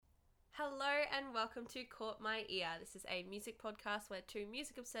Hello and welcome to Caught My Ear. This is a music podcast where two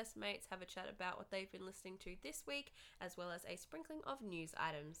music-obsessed mates have a chat about what they've been listening to this week, as well as a sprinkling of news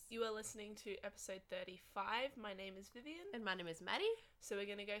items. You are listening to episode 35. My name is Vivian. And my name is Maddie. So we're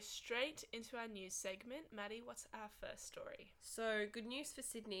going to go straight into our news segment. Maddie, what's our first story? So, good news for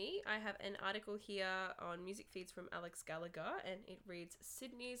Sydney. I have an article here on music feeds from Alex Gallagher, and it reads,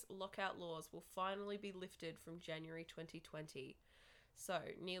 Sydney's lockout laws will finally be lifted from January 2020. So,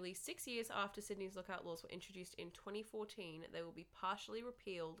 nearly 6 years after Sydney's lockout laws were introduced in 2014, they will be partially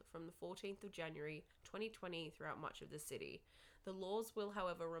repealed from the 14th of January 2020 throughout much of the city. The laws will,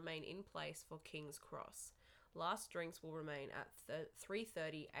 however, remain in place for King's Cross. Last drinks will remain at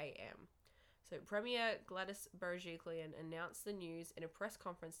 3:30am. So, Premier Gladys Berejiklian announced the news in a press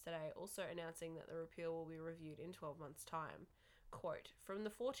conference today, also announcing that the repeal will be reviewed in 12 months' time. Quote, from the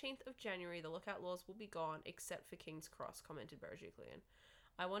 14th of January, the lockout laws will be gone except for King's Cross, commented Berejiklian.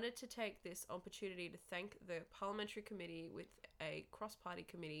 I wanted to take this opportunity to thank the Parliamentary Committee with a cross-party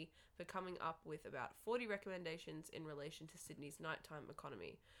committee for coming up with about 40 recommendations in relation to Sydney's nighttime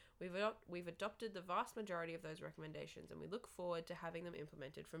economy. We've adopted the vast majority of those recommendations and we look forward to having them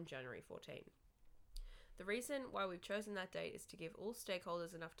implemented from January 14. The reason why we've chosen that date is to give all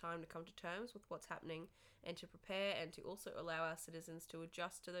stakeholders enough time to come to terms with what's happening and to prepare and to also allow our citizens to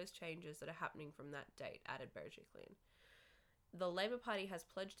adjust to those changes that are happening from that date, added Berejiklian. The Labor Party has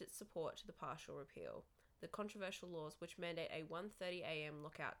pledged its support to the partial repeal. The controversial laws, which mandate a 1:30am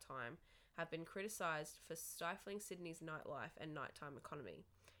lockout time, have been criticised for stifling Sydney's nightlife and nighttime economy.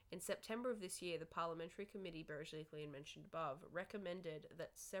 In September of this year, the Parliamentary Committee Berejiklian mentioned above recommended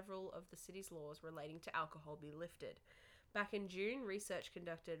that several of the city's laws relating to alcohol be lifted. Back in June, research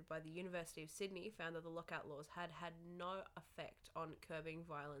conducted by the University of Sydney found that the lockout laws had no effect on curbing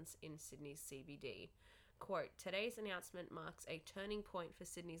violence in Sydney's CBD. Quote, today's announcement marks a turning point for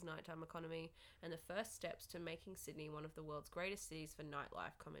Sydney's nighttime economy and the first steps to making Sydney one of the world's greatest cities for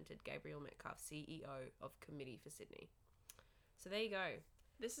nightlife, commented Gabriel Metcalf, CEO of Committee for Sydney. So there you go.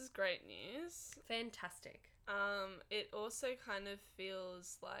 This is great news. Fantastic. It also kind of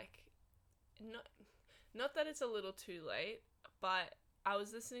feels like, not that it's a little too late, but I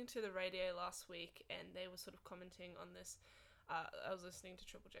was listening to the radio last week and they were sort of commenting on this. I was listening to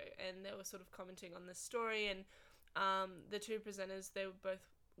Triple J and they were sort of commenting on this story, and the two presenters, they would both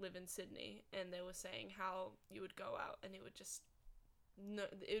live in Sydney, and they were saying how you would go out and it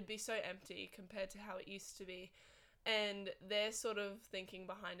would be so empty compared to how it used to be. And their sort of thinking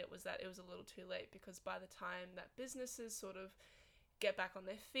behind it was that it was a little too late, because by the time that businesses sort of get back on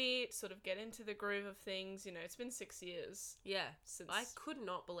their feet, sort of get into the groove of things, it's been 6 years. Yeah. Since I could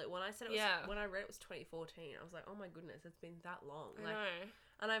not believe when I said it was, when I read it was 2014, I was like, oh my goodness, it's been that long. I know.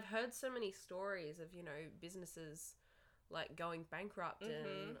 And I've heard so many stories of, businesses like going bankrupt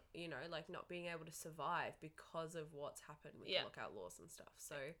and, like not being able to survive because of what's happened with the lockout laws and stuff.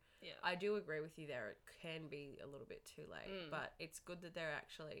 So I do agree with you there. It can be a little bit too late, but it's good that they're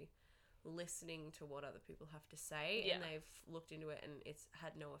actually listening to what other people have to say and they've looked into it and it's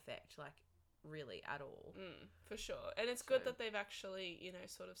had no effect, like really at all. For sure. And it's good that they've actually,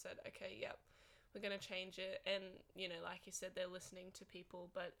 sort of said, okay, yep, we're going to change it. And, like you said, they're listening to people,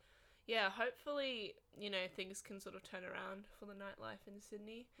 but yeah, hopefully, things can sort of turn around for the nightlife in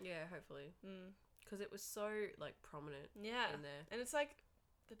Sydney. Yeah, hopefully. Because it was so, like, prominent in there. And it's, like,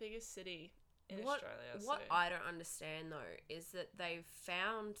 the biggest city in Australia. What I don't understand, though, is that they've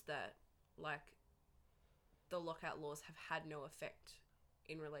found that, like, the lockout laws have had no effect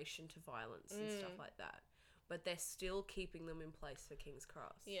in relation to violence and stuff like that. But they're still keeping them in place for King's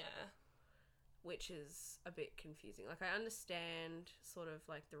Cross. Yeah. Which is a bit confusing. Like, I understand sort of,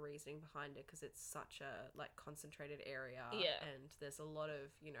 like, the reasoning behind it because it's such a, like, concentrated area. Yeah. And there's a lot of,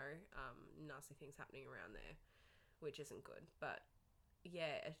 nasty things happening around there, which isn't good. But,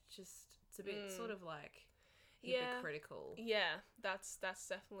 yeah, it's a bit sort of, like, hypocritical. Yeah, that's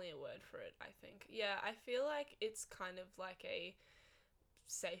definitely a word for it, I think. Yeah, I feel like it's kind of like a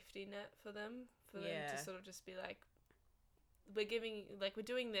safety net for them to sort of just be like, we're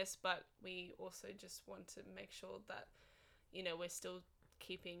doing this, but we also just want to make sure that, we're still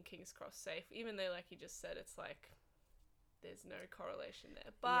keeping King's Cross safe, even though, like you just said, it's like there's no correlation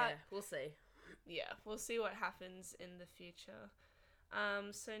there. But we'll see. Yeah, we'll see what happens in the future.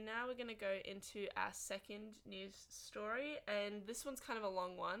 So now we're going to go into our second news story, and this one's kind of a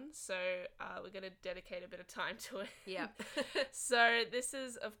long one, so we're going to dedicate a bit of time to it. Yeah. So this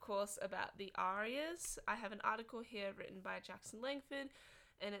is, of course, about the ARIAs. I have an article here written by Jackson Langford,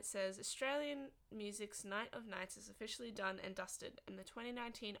 and it says, Australian music's Night of Nights is officially done and dusted, and the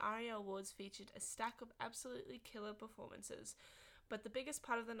 2019 ARIA Awards featured a stack of absolutely killer performances. but the biggest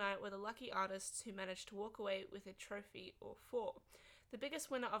part of the night were the lucky artists who managed to walk away with a trophy or four. The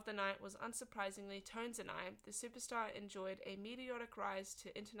biggest winner of the night was unsurprisingly Tones and I. The superstar enjoyed a meteoric rise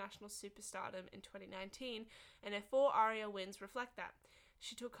to international superstardom in 2019, and her 4 ARIA wins reflect that.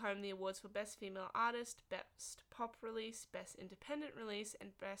 She took home the awards for Best Female Artist, Best Pop Release, Best Independent Release,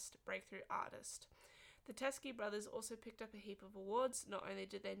 and Best Breakthrough Artist. The Teskey brothers also picked up a heap of awards. Not only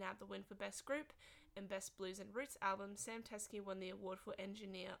did they nab the win for Best Group and Best Blues and Roots Album, Sam Teskey won the award for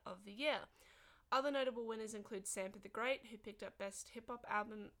Engineer of the Year. Other notable winners include Sampa the Great, who picked up Best Hip Hop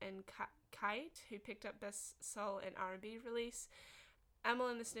Album, and Kite, who picked up Best Soul and R&B Release.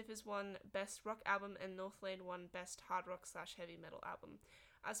 Amyl and the Sniffers won Best Rock Album, and Northlane won Best Hard Rock / Heavy Metal Album.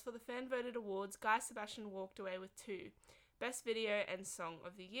 As for the fan-voted awards, Guy Sebastian walked away with 2, Best Video and Song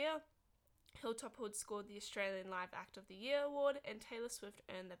of the Year. Hilltop Hood scored the Australian Live Act of the Year award, and Taylor Swift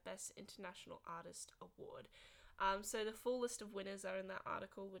earned the Best International Artist award. So the full list of winners are in that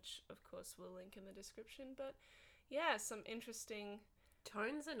article, which of course we'll link in the description. But yeah, some interesting...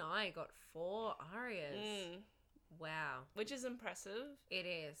 Tones and I got 4 ARIAs. Wow. Which is impressive. It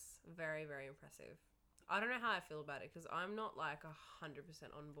is. Very, very impressive. I don't know how I feel about it because I'm not like 100%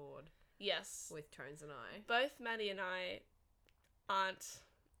 on board. Yes. With Tones and I. Both Maddie and I aren't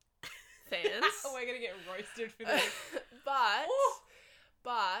fans. We're going to get roasted for this.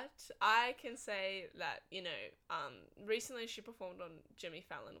 But I can say that, recently she performed on Jimmy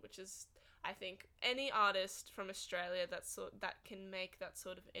Fallon, which is, I think, any artist from Australia that can make that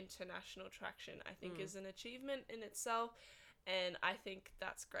sort of international traction, I think is an achievement in itself. And I think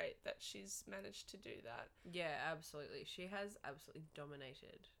that's great that she's managed to do that. Yeah, absolutely. She has absolutely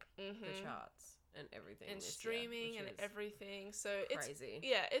dominated the charts and everything. And streaming and everything. So crazy.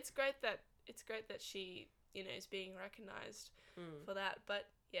 It's great that she, is being recognized for that. But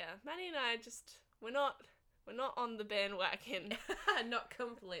yeah, Maddie and I we're not on the bandwagon. Not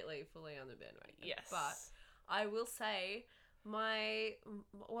completely fully on the bandwagon. Yes. But I will say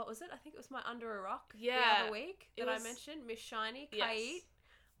what was it? I think it was my Under a Rock the other week that I mentioned. Miss Shiny, Kate. Yes.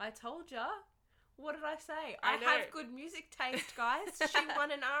 I told ya. What did I say? I I have good music taste, guys. She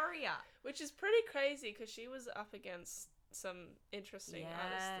won an ARIA. Which is pretty crazy because she was up against some interesting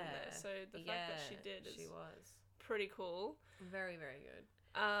artists in there. So the fact that she did is pretty cool. Very, very good.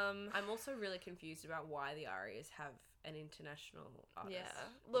 I'm also really confused about why the ARIAs have an international artist.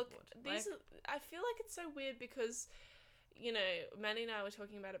 Yeah. Look, I feel like it's so weird because, Maddie and I were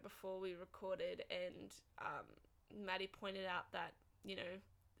talking about it before we recorded, and Maddie pointed out that,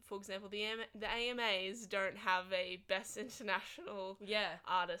 for example, the AMAs don't have a Best International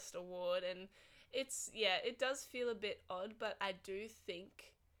Artist award, and it does feel a bit odd, but I do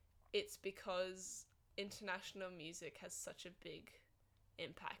think it's because international music has such a big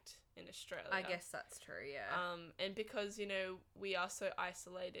impact in Australia. I guess that's true, yeah. And because, we are so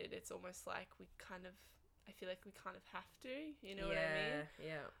isolated, it's almost like I feel like we kind of have to, what I mean?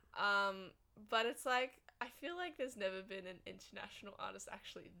 Yeah. But it's like, I feel like there's never been an international artist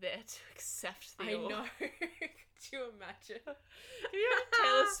actually there to accept the award. I know. Could you imagine? Can you imagine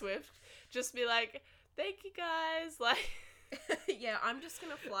Taylor Swift just be like, thank you guys, like... Yeah, I'm just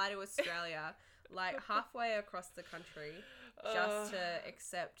gonna fly to Australia, like halfway across the country, just to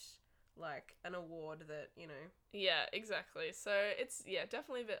accept like an award that, Yeah, exactly. So it's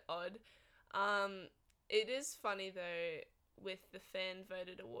definitely a bit odd. It is funny though, with the fan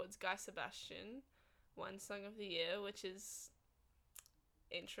voted awards, Guy Sebastian won Song of the Year, which is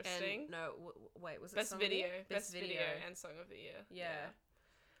interesting. And wait, was it Best Song Video? of the Year? Best Video and Song of the Year. Yeah.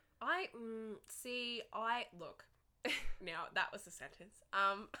 Look. Now that was a sentence.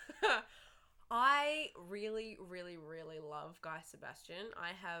 I really, really, really love Guy Sebastian. I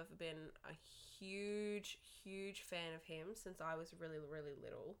have been a huge, huge fan of him since I was really, really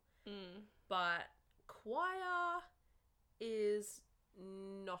little. But Choir is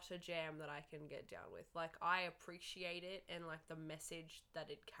not a jam that I can get down with. Like, I appreciate it and like the message that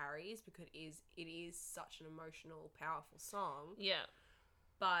it carries because it is such an emotional, powerful song. Yeah.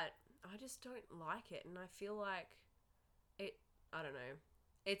 But I just don't like it, and I feel like I don't know.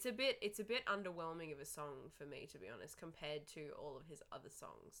 It's a bit underwhelming of a song for me, to be honest, compared to all of his other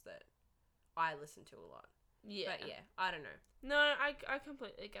songs that I listen to a lot. Yeah. But yeah, I don't know. No, I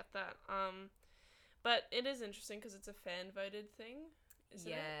completely get that. But it is interesting because it's a fan voted thing,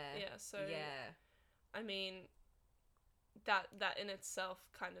 isn't it? Yeah. So yeah. I mean, that in itself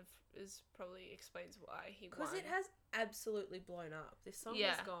kind of probably explains why he won. Because it has absolutely blown up. This song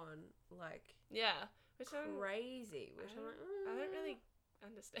has gone like crazy. Which I'm like, I don't really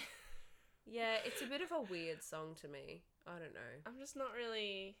understand. Yeah, it's a bit of a weird song to me. I don't know. I'm just not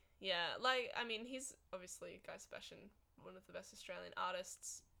really. Yeah, like I mean, he's obviously Guy Sebastian, one of the best Australian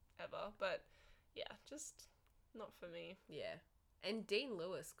artists ever, but yeah, just not for me. Yeah. And Dean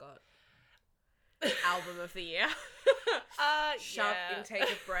Lewis got album of the year. Sharp intake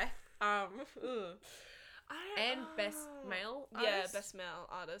of breath. And best male artist. Yeah, best male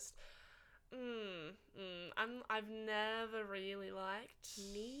artist. I've never really liked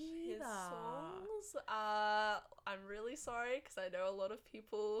his songs. I'm really sorry because I know a lot of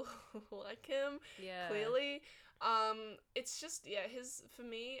people like him. Yeah. Clearly. It's just, for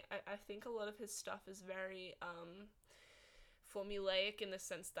me, I think a lot of his stuff is very formulaic in the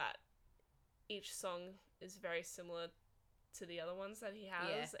sense that each song is very similar to the other ones that he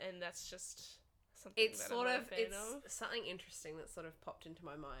has, and that's just something it's that sort I'm of not a fan it's of. something interesting that sort of popped into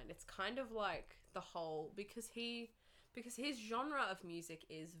my mind. It's kind of like the whole because his genre of music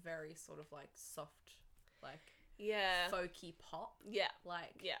is very sort of like soft, like folky pop,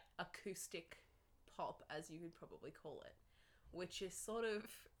 like acoustic pop, as you would probably call it, which is sort of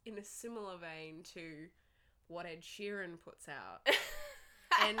in a similar vein to what Ed Sheeran puts out.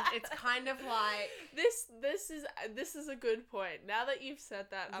 And it's kind of like this is a good point. Now that you've said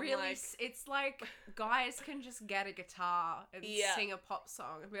that, I'm really, like, it's like guys can just get a guitar and sing a pop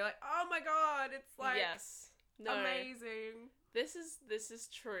song and be like, oh my god, it's like amazing. This is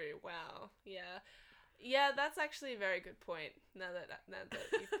true. Wow. Yeah, that's actually a very good point. Now that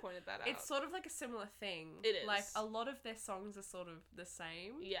you've pointed that out, It's sort of like a similar thing. It is. Like a lot of their songs are sort of the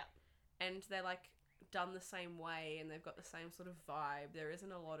same. Yeah, and they're like done the same way and they've got the same sort of vibe. There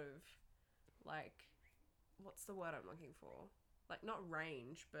isn't a lot of like, what's the word I'm looking for? Like not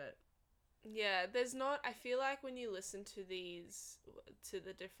range, but yeah, there's not. I feel like when you listen to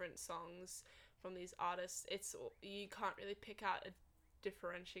the different songs from these artists, you can't really pick out a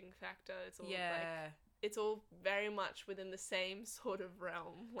differentiating factor. It's all it's all very much within the same sort of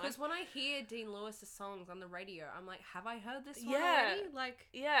realm. Because when I hear Dean Lewis's songs on the radio, I'm like, have I heard this one already? Like,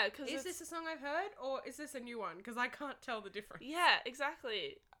 is this a song I've heard, or is this a new one? Because I can't tell the difference. Yeah,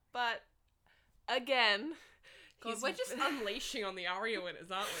 exactly. But again, God, we're just unleashing on the ARIA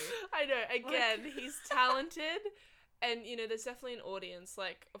winners, aren't we? I know. Again, he's talented. And, there's definitely an audience.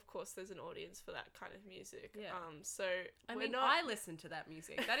 Like, of course, there's an audience for that kind of music. Yeah. So, I listen to that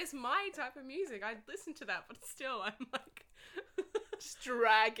music. That is my type of music. I listen to that, but still, I'm like... just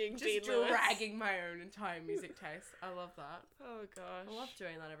dragging my own entire music taste. I love that. Oh, gosh. I love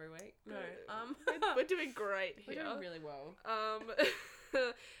doing that every week. No, we're doing great here. We're doing really well.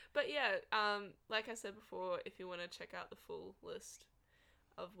 But yeah, like I said before, if you want to check out the full list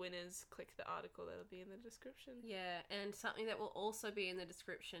of winners, click the article that'll be in the description. Yeah, and something that will also be in the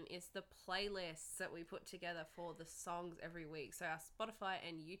description is the playlists that we put together for the songs every week. So our Spotify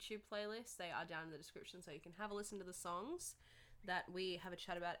and YouTube playlists, they are down in the description, so you can have a listen to the songs that we have a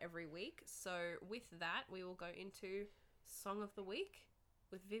chat about every week. So with that, we will go into Song of the Week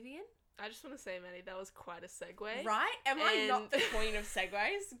with Vivian. I just want to say, Maddie, that was quite a segue. Right? Am I not the queen of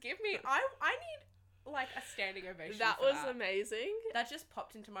segues? Give me... I need... like a standing ovation. That was amazing. That just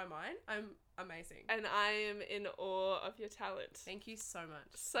popped into my mind. I'm amazing. And I am in awe of your talent. Thank you so much.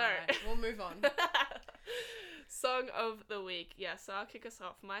 So, right, we'll move on. Song of the week. Yeah, so I'll kick us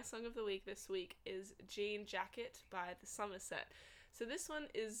off. My song of the week this week is Jean Jacket by The Somerset. So this one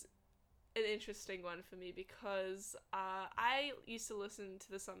is an interesting one for me because I used to listen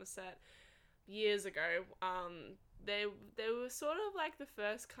to The Somerset years ago. They were sort of like the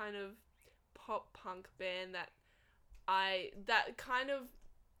first kind of pop punk band that kind of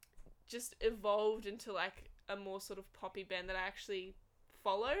just evolved into like a more sort of poppy band that I actually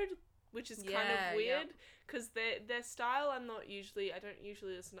followed, which is kind of weird because their style I don't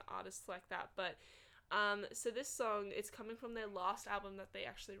usually listen to artists like that, but so this song, it's coming from their last album that they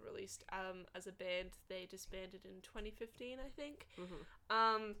actually released as a band. They disbanded in 2015, I think.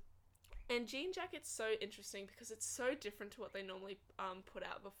 And Jean Jacket's so interesting because it's so different to what they normally put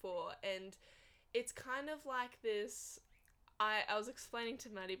out before, and it's kind of like this. I was explaining to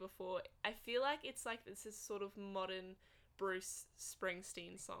Maddie before. I feel like it's like this is sort of modern Bruce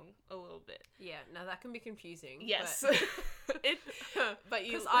Springsteen song a little bit. Yeah, now that can be confusing. Yes, but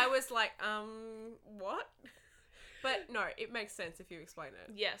because I was like, what? But no, it makes sense if you explain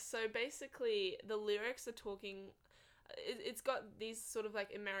it. Yeah. So basically, the lyrics are talking. It's got these sort of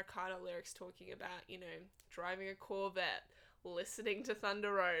like Americana lyrics talking about, driving a Corvette, listening to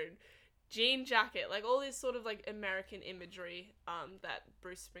Thunder Road, jean jacket, like all this sort of like American imagery that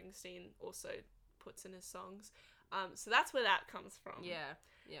Bruce Springsteen also puts in his songs. So that's where that comes from. Yeah.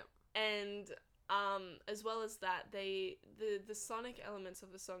 And as well as that, the sonic elements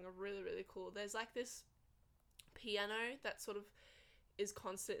of the song are really, really cool. There's like this piano that sort of is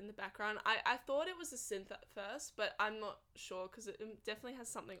constant in the background. I thought it was a synth at first, but I'm not sure because it definitely has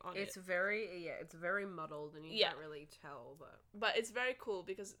something on It's it. it's very muddled and you can't really tell, But it's very cool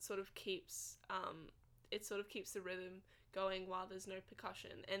because it sort of keeps the rhythm going while there's no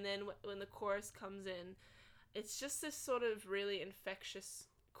percussion. And then when the chorus comes in, it's just this sort of really infectious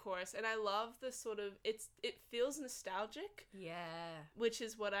chorus, and I love the sort of it feels nostalgic, yeah, which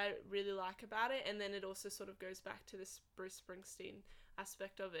is what I really like about it. And then it also sort of goes back to this Bruce Springsteen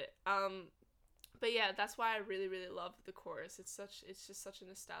aspect of it. But yeah, that's why I really, really love the chorus. It's just such a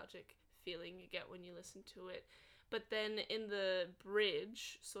nostalgic feeling you get when you listen to it. But then in the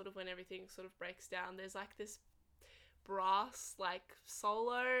bridge, sort of when everything sort of breaks down, there's like this brass like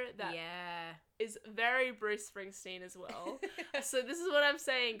solo that is very Bruce Springsteen as well. So this is what I'm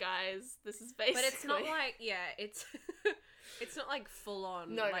saying, guys. This is basically, but it's not like it's it's not like full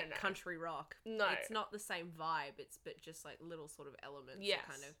on country rock. No, it's not the same vibe. It's but just like little sort of elements. Yes,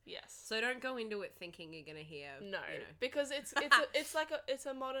 kind of. Yes. So don't go into it thinking you're gonna hear because it's it's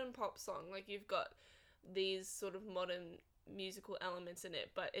a modern pop song. Like you've got these sort of modern musical elements in it,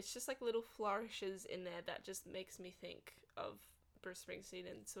 but it's just like little flourishes in there that just makes me think of Bruce Springsteen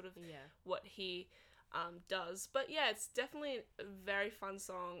and sort of what he does. But yeah, it's definitely a very fun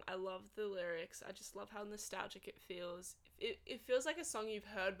song. I love the lyrics. I just love how nostalgic it feels. It feels like a song you've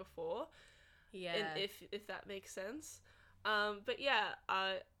heard before. Yeah. And if that makes sense. But yeah,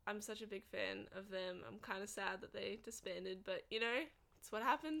 I'm such a big fan of them. I'm kind of sad that they disbanded, but it's what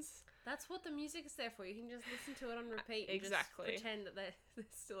happens. That's what the music is there for. You can just listen to it on repeat and exactly. just pretend that they're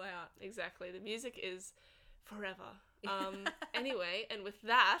still out. Exactly. The music is forever. Anyway, and with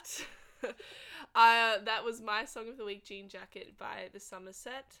that, that was my song of the week, Jean Jacket by The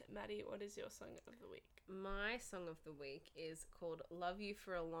Somerset. Maddie, what is your song of the week? My song of the week is called Love You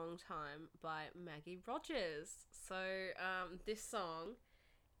for a Long Time by Maggie Rogers. So, this song,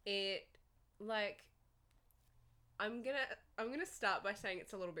 I'm gonna start by saying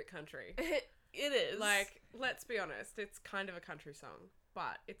it's a little bit country. It is. Like, let's be honest, it's kind of a country song,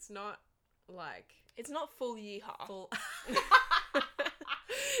 but it's not like... It's not full yeehaw. Full...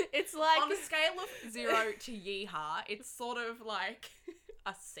 It's like... On a scale of 0 to yeehaw, it's sort of like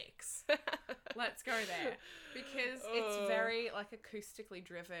a 6. Let's go there. Because it's very, like, acoustically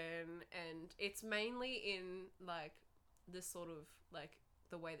driven, and it's mainly in, like, this sort of, like...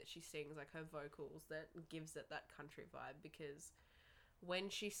 the way that she sings, like her vocals, that gives it that country vibe. Because when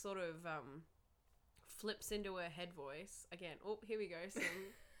she sort of flips into her head voice again, here we go, some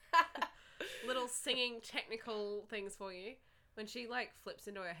little singing technical things for you. When she like flips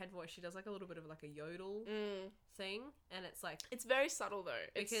into her head voice, she does like a little bit of like a yodel thing, and it's like, it's very subtle though,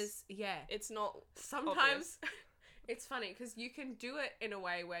 because it's not sometimes it's funny because you can do it in a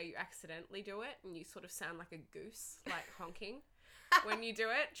way where you accidentally do it and you sort of sound like a goose, like honking. When you do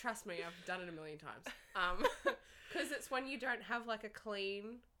it, trust me, I've done it a million times. Because it's when you don't have like a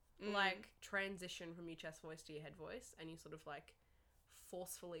clean like transition from your chest voice to your head voice, and you sort of like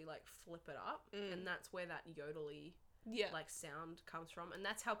forcefully like flip it up, and that's where that yodely like sound comes from, and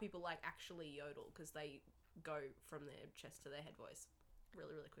that's how people like actually yodel, because they go from their chest to their head voice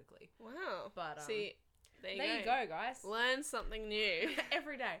really, really quickly. Wow. But see. There you go, guys. Learn something new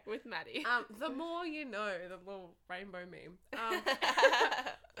every day with Maddie. The more you know, the more rainbow meme.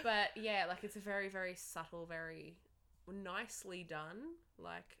 But yeah, like it's a very, very subtle, very nicely done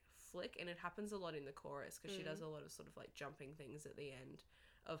like flick, and it happens a lot in the chorus because she does a lot of sort of like jumping things at the end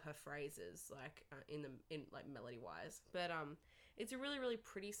of her phrases, like in like melody wise. But it's a really, really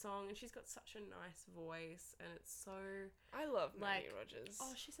pretty song, and she's got such a nice voice, and it's so... I love like, Maggie Rogers.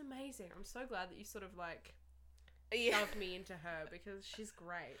 Oh, she's amazing. I'm so glad that you sort of, like, shoved me into her, because she's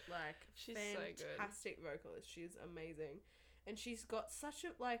great. Like, she's so good. Fantastic vocalist. She's amazing. And she's got such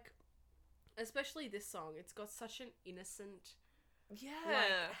a, like... Especially this song, it's got such an innocent, like,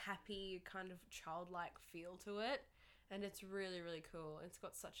 happy, kind of childlike feel to it. And it's really, really cool. It's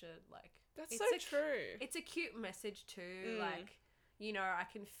got such a, like... That's so true. It's a cute message, too. Like, you know, I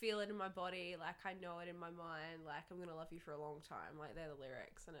can feel it in my body. Like, I know it in my mind. Like, I'm going to love you for a long time. Like, they're the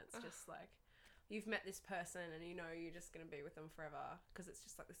lyrics. And it's just, like, you've met this person and you know you're just going to be with them forever. Because it's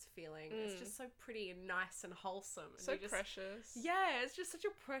just, like, this feeling. It's just so pretty and nice and wholesome. And so precious. Yeah, it's just such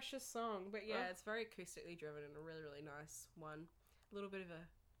a precious song. But, yeah, it's very acoustically driven and a really, really nice one. A little bit of a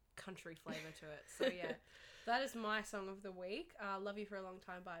country flavour to it. So, yeah. That is my song of the week. Love You for a Long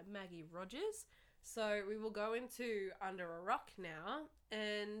Time by Maggie Rogers. So we will go into Under a Rock now.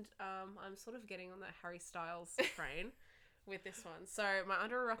 And I'm sort of getting on that Harry Styles train with this one. So my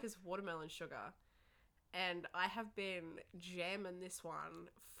Under a Rock is Watermelon Sugar. And I have been jamming this one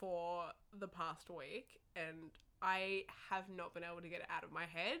for the past week. And I have not been able to get it out of my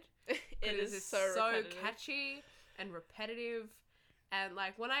head. It is so repetitive. Catchy and repetitive. And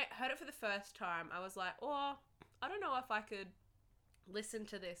like when I heard it for the first time, I was like, oh, I don't know if I could listen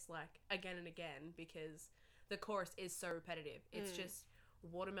to this like again and again, because the chorus is so repetitive. It's just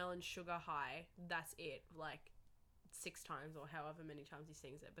watermelon sugar high. That's it. Like 6 times or however many times he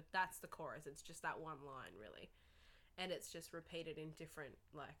sings it. But that's the chorus. It's just that one line, really. And it's just repeated in different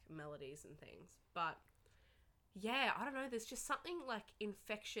like melodies and things. But yeah, I don't know. There's just something like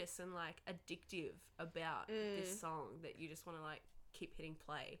infectious and like addictive about this song that you just want to like keep hitting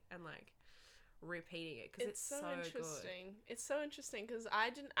play and like repeating it because it's so interesting. Good. It's so interesting because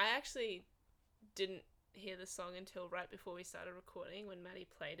I actually didn't hear the song until right before we started recording when Maddie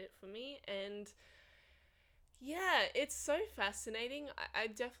played it for me, and yeah, it's so fascinating. I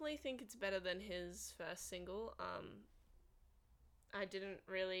definitely think it's better than his first single. I didn't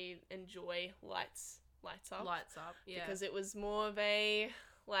really enjoy Lights Up. Lights Up, yeah. Because it was more of a,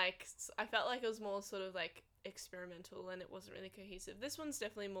 like, I felt like it was more sort of, like, experimental and it wasn't really cohesive. This one's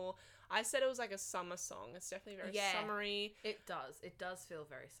definitely more, I said it was like a summer song. It's definitely very summery. It does feel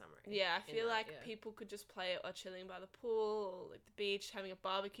very summery. Yeah, I feel like people could just play it while chilling by the pool or like the beach, having a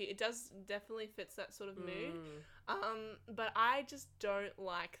barbecue. It does definitely fits that sort of mood. But I just don't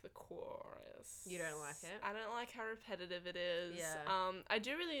like the chorus. You don't like it? I don't like how repetitive it is. Yeah. I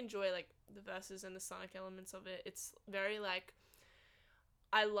do really enjoy like the verses and the sonic elements of it. It's very like,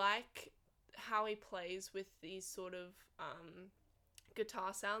 I like how he plays with these sort of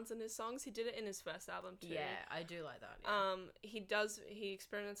guitar sounds in his songs. He did it in his first album too. Yeah, I do like that. Yeah. He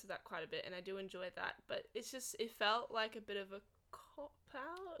experiments with that quite a bit and I do enjoy that, but it's just, it felt like a bit of a cop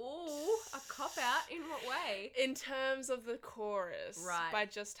out. Ooh, a cop out in what way? In terms of the chorus. Right. By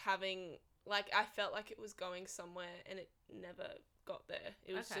just having, like, I felt like it was going somewhere and it never got there.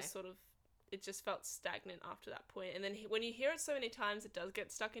 It was just sort of, it just felt stagnant after that point. And then when you hear it so many times, it does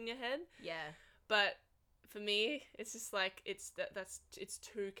get stuck in your head. Yeah. But for me, it's just like, it's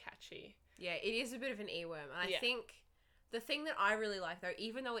too catchy. Yeah, it is a bit of an earworm. And I think the thing that I really like, though,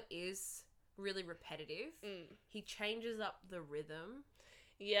 even though it is really repetitive, he changes up the rhythm.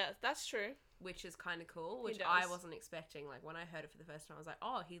 Yeah, that's true. Which is kind of cool, which I wasn't expecting. Like, when I heard it for the first time, I was like,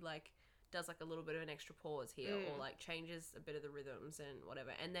 oh, he, like, does, like, a little bit of an extra pause here or, like, changes a bit of the rhythms and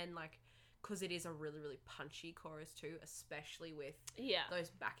whatever. And then, like, because it is a really, really punchy chorus too, especially with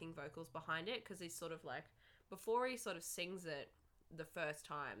those backing vocals behind it, because he's sort of like, before he sort of sings it the first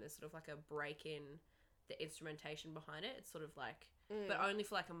time, there's sort of like a break in the instrumentation behind it. It's sort of like, but only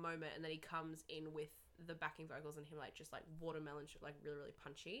for like a moment, and then he comes in with the backing vocals and him like just like watermelon, like really, really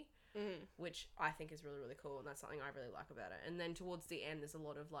punchy, which I think is really, really cool, and that's something I really like about it. And then towards the end, there's a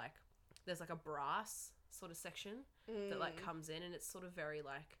lot of like, there's like a brass sort of section that like comes in, and it's sort of very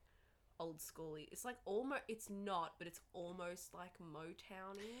like old schooly. It's like almost, it's not, but it's almost like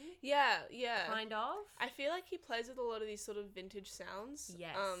Motown-y. Yeah. Kind of. I feel like he plays with a lot of these sort of vintage sounds.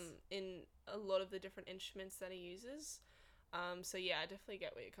 Yes. In a lot of the different instruments that he uses. So yeah, I definitely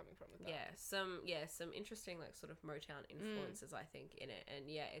get where you're coming from with that. Some interesting like sort of Motown influences I think in it, and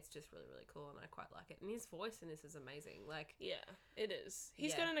yeah, it's just really, really cool, and I quite like it. And his voice in this is amazing. Like, yeah, it is.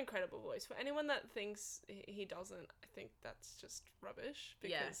 He's got an incredible voice. For anyone that thinks he doesn't, I think that's just rubbish,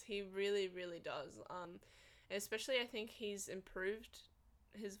 because he really, really does. And especially I think he's improved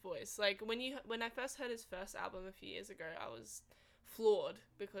his voice. Like when I first heard his first album a few years ago, I was floored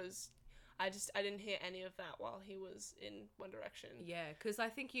because I didn't hear any of that while he was in One Direction. Yeah, because I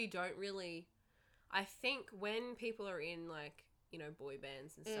think you don't really... I think when people are in, like, you know, boy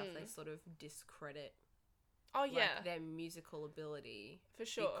bands and stuff, they sort of discredit their musical ability. For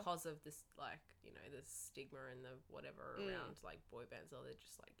sure. Because of this, like, you know, the stigma and the whatever around, like, boy bands. Or they're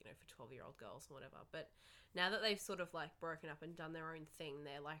just, like, you know, for 12-year-old girls and whatever. But now that they've sort of, like, broken up and done their own thing,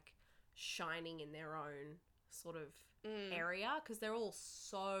 they're, like, shining in their own sort of area, because they're all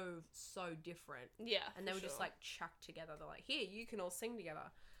so different. Yeah, and they were just like chucked together. They're like, here, you can all sing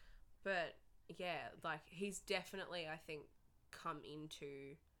together. But yeah, like he's definitely, I think, come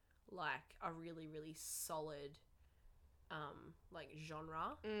into like a really, really solid like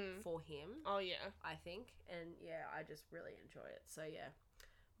genre for him. Oh yeah, I think. And yeah, I just really enjoy it. So yeah,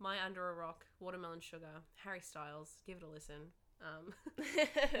 My Under a Rock, Watermelon Sugar, Harry Styles, give it a listen.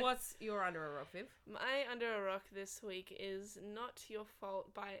 What's your Under a Rock, Viv? My Under a Rock this week is Not Your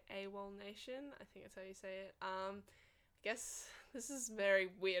Fault by AWOL Nation. I think that's how you say it. I guess this is very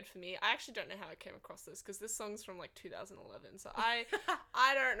weird for me. I actually don't know how I came across this, because this song's from like 2011. So I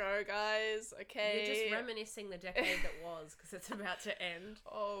don't know, guys. Okay. You're just reminiscing the decade that was, because it's about to end.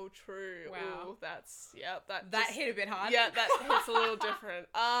 Oh, true. Wow. Ooh, that hit a bit hard. Yeah, that hits a little different.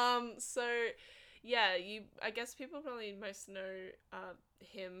 So yeah, I guess people probably most know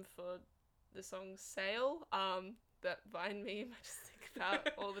him for the song Sail, that Vine meme I just think about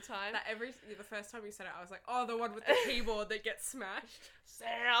all the time. That the first time you said it, I was like, oh, the one with the keyboard that gets smashed.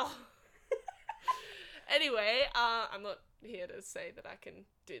 Sail. Anyway, I'm not here to say that I can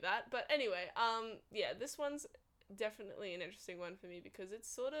do that, but anyway, yeah, this one's definitely an interesting one for me because it's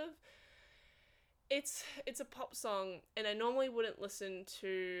sort of, it's a pop song, and I normally wouldn't listen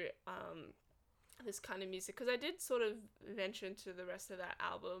to this kind of music because I did sort of venture into the rest of that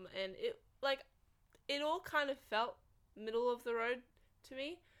album, and it all kind of felt middle of the road to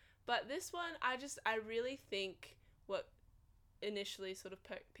me, but this one I really think what initially sort of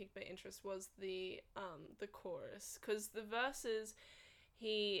piqued my interest was the chorus, because the verses,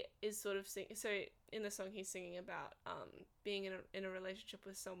 he is sort of so in the song he's singing about being in a relationship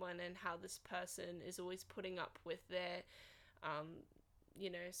with someone and how this person is always putting up with their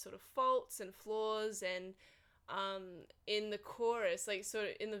sort of faults and flaws, and in the chorus, like sort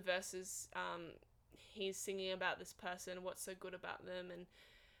of in the verses, he's singing about this person, what's so good about them and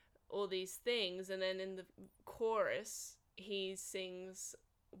all these things, and then in the chorus he sings,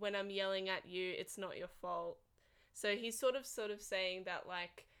 when I'm yelling at you, it's not your fault. So he's sort of saying that,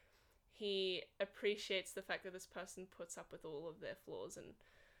 like, he appreciates the fact that this person puts up with all of their flaws and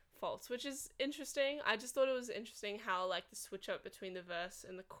faults, which is interesting. I just thought it was interesting how, like, the switch up between the verse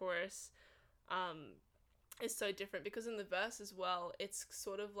and the chorus is so different, because in the verse as well, it's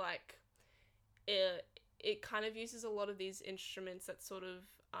sort of like it kind of uses a lot of these instruments that sort of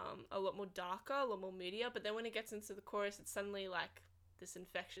a lot more darker, a lot more moodier, but then when it gets into the chorus, it's suddenly like this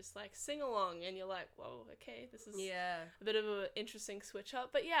infectious like sing along, and you're like, whoa, okay, this is a bit of an interesting switch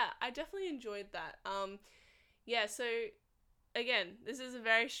up. But yeah, I definitely enjoyed that. So again, this is a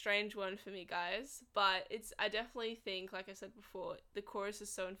very strange one for me, guys, but I definitely think, like I said before, the chorus is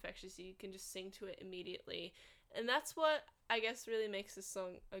so infectious, you can just sing to it immediately, and that's what I guess really makes this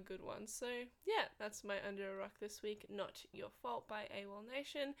song a good one. So yeah, that's my Under a Rock this week, Not Your Fault by AWOL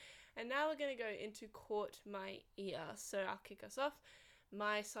Nation. And now we're going to go into Caught My Ear. So I'll kick us off.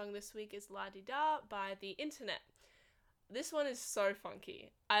 My song this week is La Di Da by The Internet. This one is so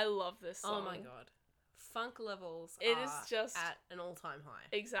funky. I love this song. Oh my god. Funk levels it is just at an all-time high.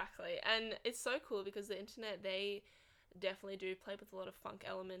 Exactly. And it's so cool because The Internet, they definitely do play with a lot of funk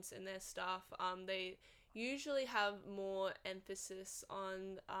elements in their stuff. They usually have more emphasis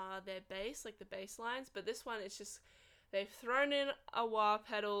on their bass, like the bass lines, but this one, it's just, they've thrown in a wah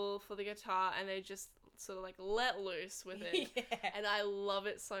pedal for the guitar and they just sort of like let loose with it. Yeah. And I love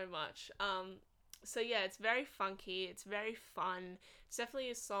it so much. So yeah, it's very funky, it's very fun, it's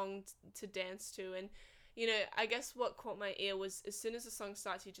definitely a song to dance to. And you know, I guess what caught my ear was, as soon as the song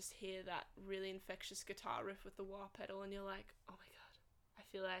starts, you just hear that really infectious guitar riff with the wah pedal, and you're like, oh my god, I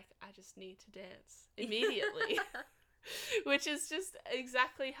feel like I just need to dance immediately. Which is just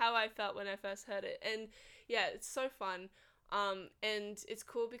exactly how I felt when I first heard it. And yeah, it's so fun. And it's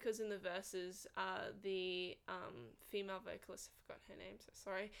cool because in the verses, the female vocalist, I forgot her name, so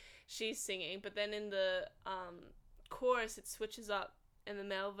sorry, she's singing, but then in the chorus it switches up and the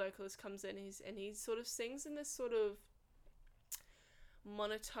male vocalist comes in, and he sort of sings in this sort of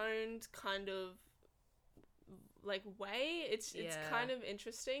monotoned kind of like way. It's kind of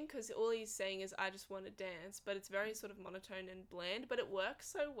interesting because all he's saying is, I just want to dance, but it's very sort of monotone and bland, but it works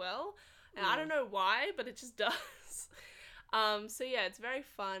so well, and I don't know why, but it just does. So yeah, it's very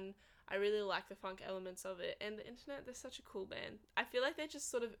fun. I really like the funk elements of it, and The Internet, they're such a cool band. I feel like they just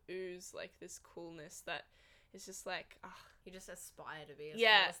sort of ooze like this coolness that is just like, you just aspire to be as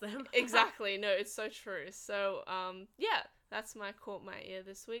cool as them. Exactly. No, it's so true. So yeah, that's my Caught My Ear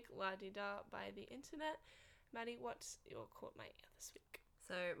this week, La Di Da by The Internet. Maddie, what's your Caught My Ear this week?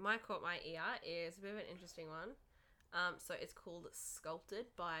 So my Caught My Ear is a bit of an interesting one. So it's called Sculpted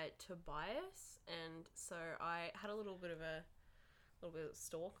by Tobias, and so I had a little bit of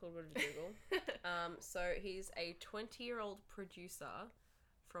stalk, a little bit of Google. So he's a 20-year-old producer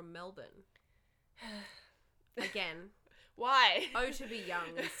from Melbourne. Again, why? Oh, to be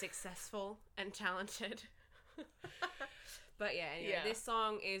young and successful and talented. But yeah, anyway, this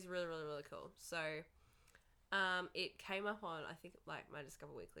song is really, really, really cool. So it came up on, I think, like my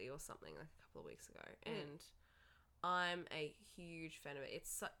Discover Weekly or something like a couple of weeks ago, and I'm a huge fan of it.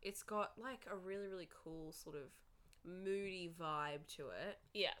 It's got like a really, really cool sort of moody vibe to it.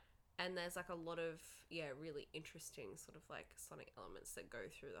 Yeah. And there's like a lot of, really interesting sort of like sonic elements that go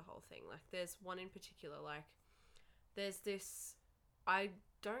through the whole thing. Like there's one in particular, like there's this, I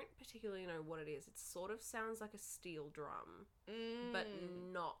don't particularly know what it is. It sort of sounds like a steel drum, but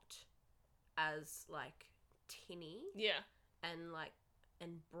not as like tinny. Yeah. And like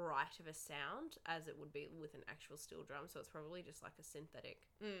and bright of a sound as it would be with an actual steel drum. So it's probably just like a synthetic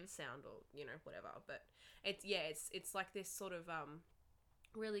sound, or whatever. But it's like this sort of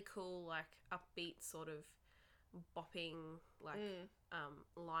really cool, like upbeat sort of bopping like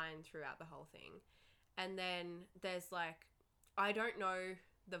line throughout the whole thing. And then there's like, I don't know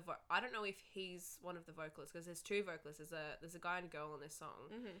if he's one of the vocalists, because there's two vocalists. There's a guy and a girl on this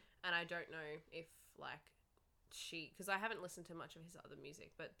song, and I don't know if like because I haven't listened to much of his other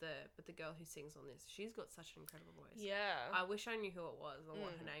music, but the girl who sings on this, she's got such an incredible voice. Yeah. I wish I knew who it was or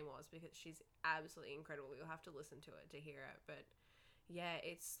what her name was, because she's absolutely incredible. You'll have to listen to it to hear it, but yeah,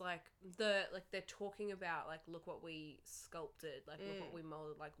 it's like they're talking about like, look what we sculpted, like look what we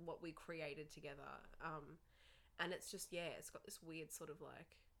molded, like what we created together. And it's just, it's got this weird sort of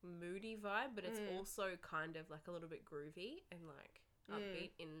like moody vibe, but it's also kind of like a little bit groovy and like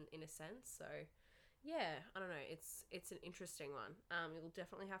upbeat in a sense. So yeah, I don't know. It's an interesting one. You'll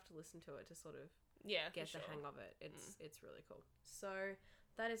definitely have to listen to it to sort of get the hang of it. It's really cool. So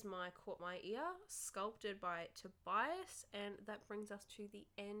that is my Caught My Ear, sculpted by Tobias, and that brings us to the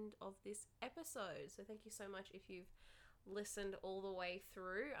end of this episode. So thank you so much if you've listened all the way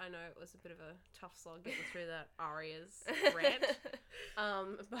through. I know it was a bit of a tough slog getting through that Aria's rant.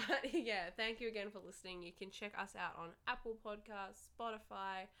 But yeah, thank you again for listening. You can check us out on Apple Podcasts,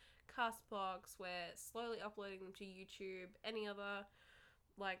 Spotify, Castbox. We're slowly uploading them to YouTube. Any other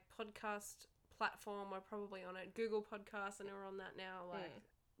like podcast platform, we're probably on it. Google Podcasts, I know we're on that now. Like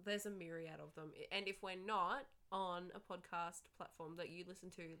there's a myriad of them. And if we're not on a podcast platform that you listen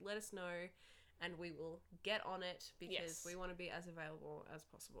to, let us know and we will get on it, because we want to be as available as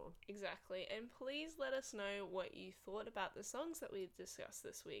possible. Exactly. And please let us know what you thought about the songs that we discussed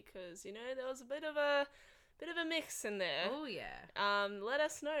this week, because there was a bit of a mix in there. Oh yeah. Let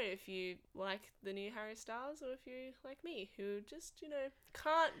us know if you like the new Harry Styles, or if you like me, who just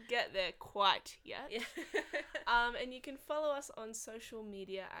can't get there quite yet. Yeah. And you can follow us on social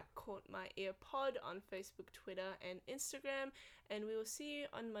media at Caught My Ear Pod on Facebook, Twitter, and Instagram. And we will see you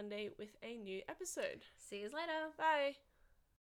on Monday with a new episode. See you later. Bye.